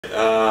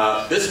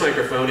This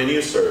microphone and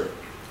you, sir.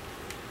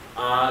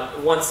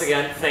 Once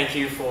again, thank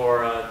you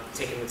for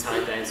taking the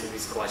time to answer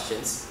these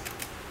questions.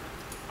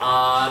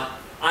 I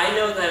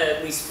know that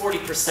at least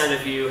 40%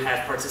 of you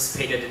have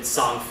participated in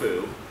Song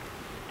Fu,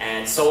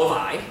 and so have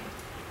I.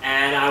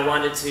 And I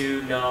wanted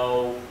to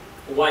know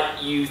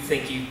what you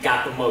think you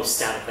got the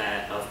most out of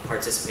that, of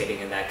participating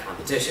in that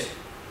competition.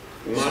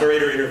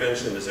 Moderator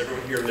intervention. Does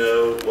everyone here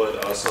know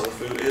what Song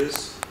Fu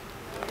is?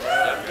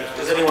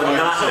 Does anyone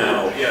not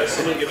know? Yeah,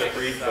 someone give a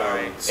brief.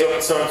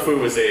 Song Fu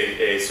was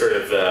a sort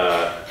of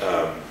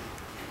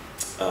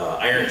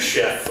Iron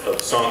Chef of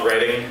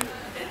songwriting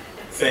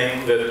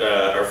thing that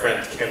our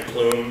friend Ken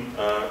Plume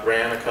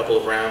ran a couple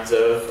of rounds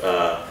of.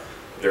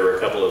 There were a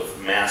couple of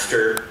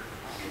master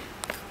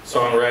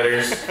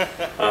songwriters,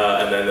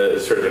 and then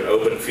sort of an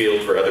open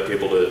field for other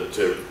people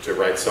to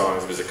write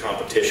songs. It was a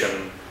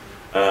competition,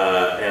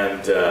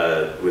 and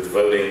with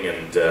voting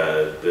and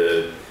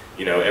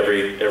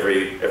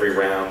every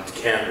round,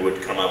 Ken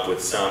would come up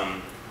with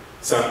some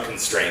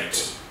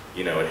constraint.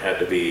 It had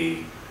to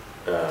be,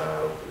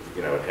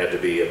 it had to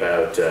be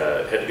about,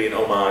 it had to be an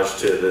homage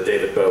to the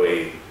David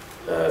Bowie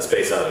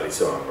Space Oddity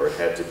song, or it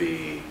had to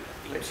be,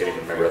 I can't even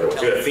remember other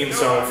ones. You had a theme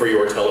song for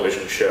your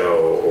television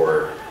show,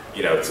 or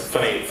it's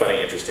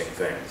funny, interesting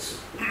things.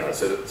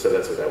 So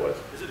that's what that was.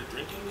 Is it a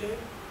drinking game?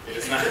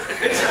 It's not.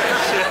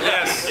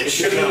 Yes. It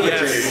should not be.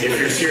 Yes. If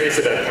you're serious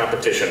about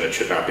competition, it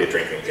should not be a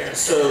drinking game.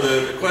 So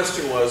the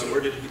question was,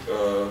 where did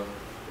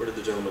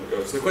the gentleman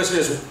go? So the question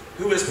is,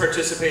 who has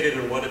participated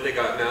and what have they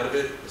gotten out of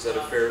it? Is that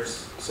a fair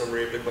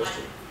summary of the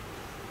question?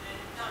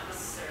 Not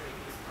necessarily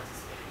who's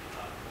participating,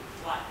 but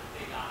what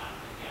they got out of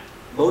it, yeah.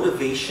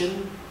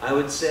 Motivation, I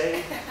would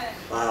say.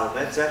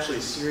 That's actually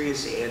a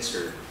serious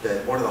answer.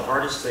 That one of the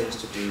hardest things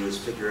to do is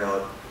figure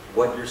out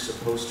what you're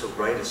supposed to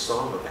write a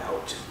song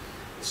about.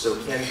 So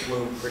Ken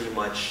Plume pretty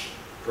much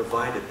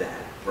provided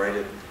that.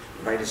 Write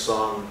a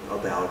song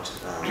about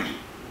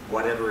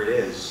whatever it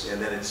is,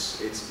 and then it's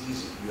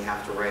easy. You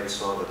have to write a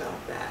song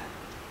about that.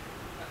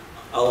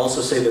 I'll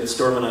also say that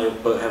Storm and I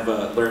have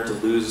learned to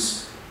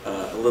lose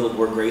a little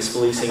more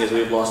gracefully, seeing as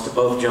we've lost to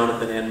both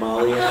Jonathan and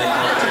Molly in that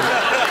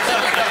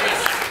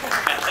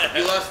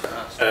competition. You lost to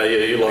us.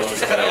 You lost to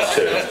someone else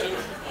too.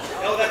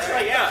 Oh, that's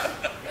right, yeah.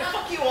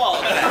 Fuck you all.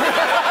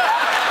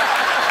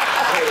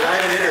 Hey,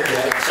 Ryan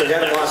interject, so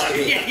that lost to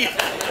me.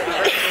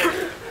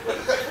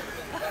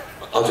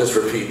 I'll just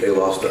repeat, they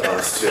lost to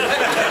us too.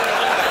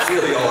 That's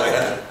really all I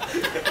had.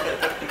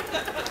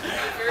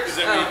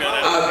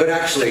 But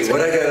actually,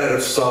 what I got out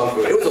of Song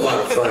Fu, it was a lot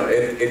of fun.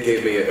 It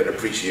gave me an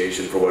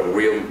appreciation for what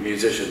real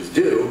musicians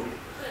do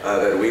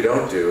that we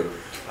don't do.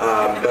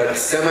 But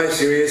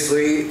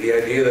semi-seriously, the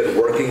idea that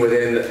working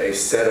within a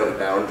set of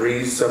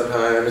boundaries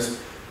sometimes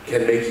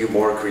can make you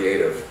more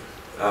creative.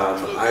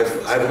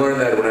 I've learned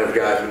that when I've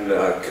gotten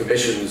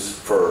commissions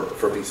for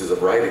pieces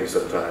of writing.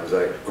 Sometimes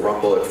I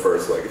grumble at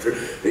first, like,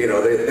 they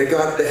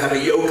have a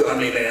yoke on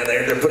me, man.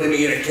 They're putting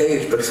me in a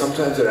cage. But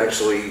sometimes it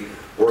actually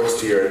works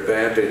to your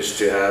advantage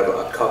to have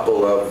a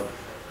couple of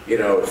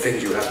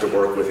things you have to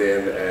work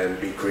within and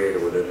be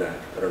creative within that.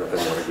 I don't know if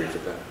anyone agrees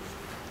with that.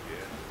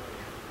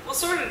 Well,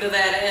 sort of to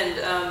that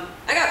end,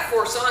 I got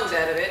 4 songs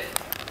out of it,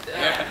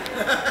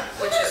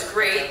 which is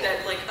great.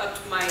 That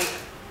upped my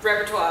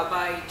repertoire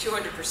by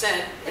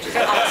 200%, which is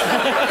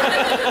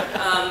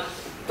awesome.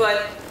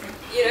 But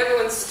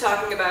everyone's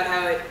talking about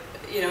how it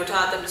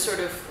taught them to sort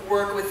of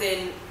work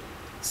within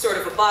sort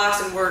of a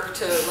box and work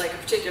to a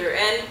particular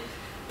end.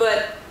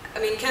 But I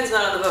mean, Ken's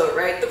not on the boat,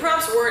 right? The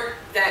prompts weren't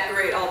that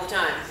great all the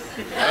time.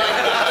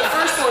 The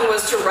first one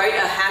was to write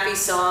a happy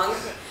song.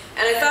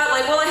 And I thought,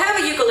 well, I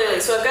have a ukulele,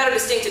 so I've got a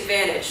distinct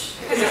advantage,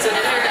 because it's an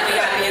inherently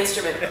happy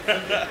instrument.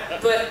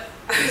 But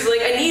I was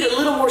like, I need a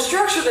little more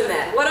structure than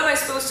that. What am I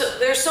supposed to...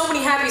 There's so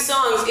many happy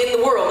songs in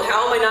the world,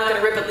 how am I not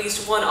going to rip at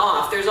least one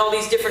off? There's all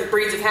these different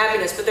breeds of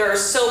happiness, but there are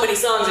so many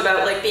songs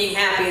about, being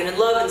happy and in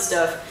love and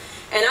stuff.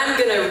 And I'm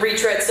going to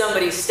retread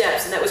somebody's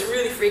steps, and that was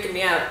really freaking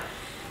me out.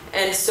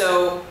 And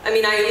so, I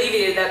mean, I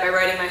alleviated that by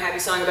writing my happy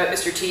song about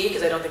Mr. T,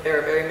 because I don't think there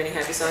are very many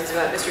happy songs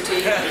about Mr.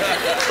 T.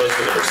 Most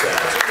of them are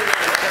sad.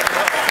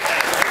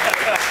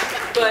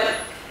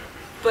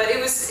 But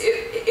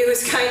it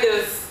was kind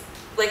of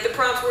the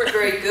prompts weren't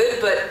very good,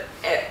 but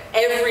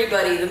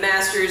everybody, the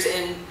masters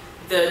and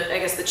I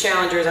guess the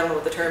challengers, I don't know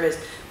what the term is,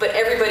 but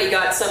everybody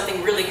got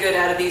something really good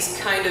out of these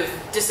kind of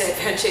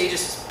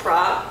disadvantageous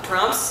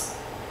prompts.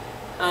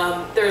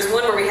 There was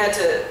one where we had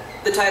to.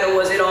 The title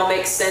was "It All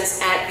Makes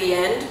Sense at the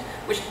End,"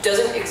 which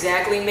doesn't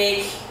exactly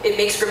it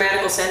makes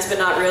grammatical sense, but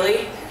not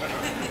really.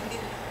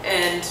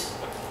 And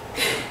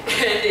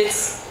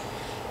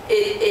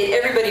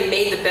everybody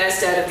made the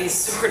best out of these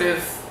sort of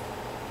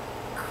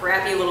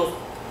crappy little...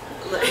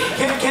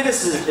 Ken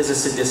is a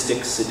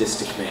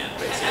sadistic man,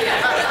 basically.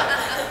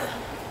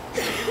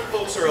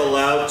 Folks are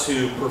allowed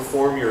to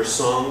perform your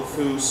Song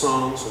Fu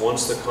songs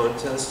once the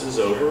contest is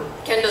over?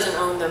 Ken doesn't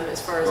own them, as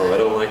far as I know. I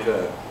don't like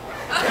that.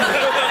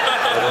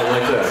 I don't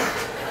like that.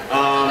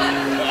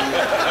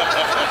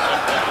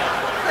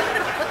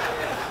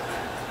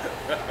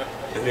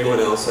 Anyone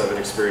else have an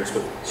experience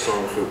with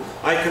song fu?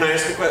 I can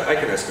ask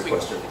a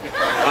question.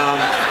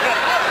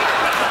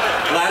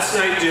 Last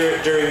night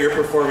during your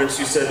performance,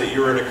 you said that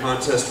you were in a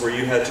contest where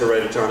you had to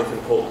write a Jonathan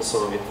Colton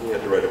song and he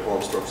had to write a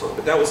Palm Storm song,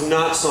 but that was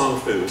not song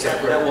fu. Is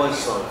that correct? That was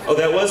song. Oh,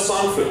 that was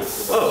song fu.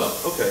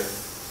 Oh, okay.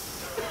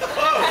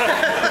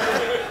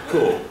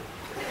 Cool.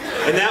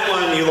 And that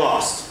one you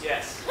lost.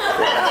 Yes.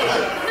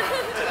 Right,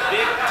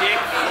 Big dick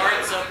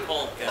farts of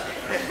polka.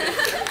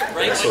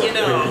 Right when you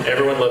know.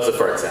 Everyone loves a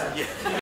fart sound.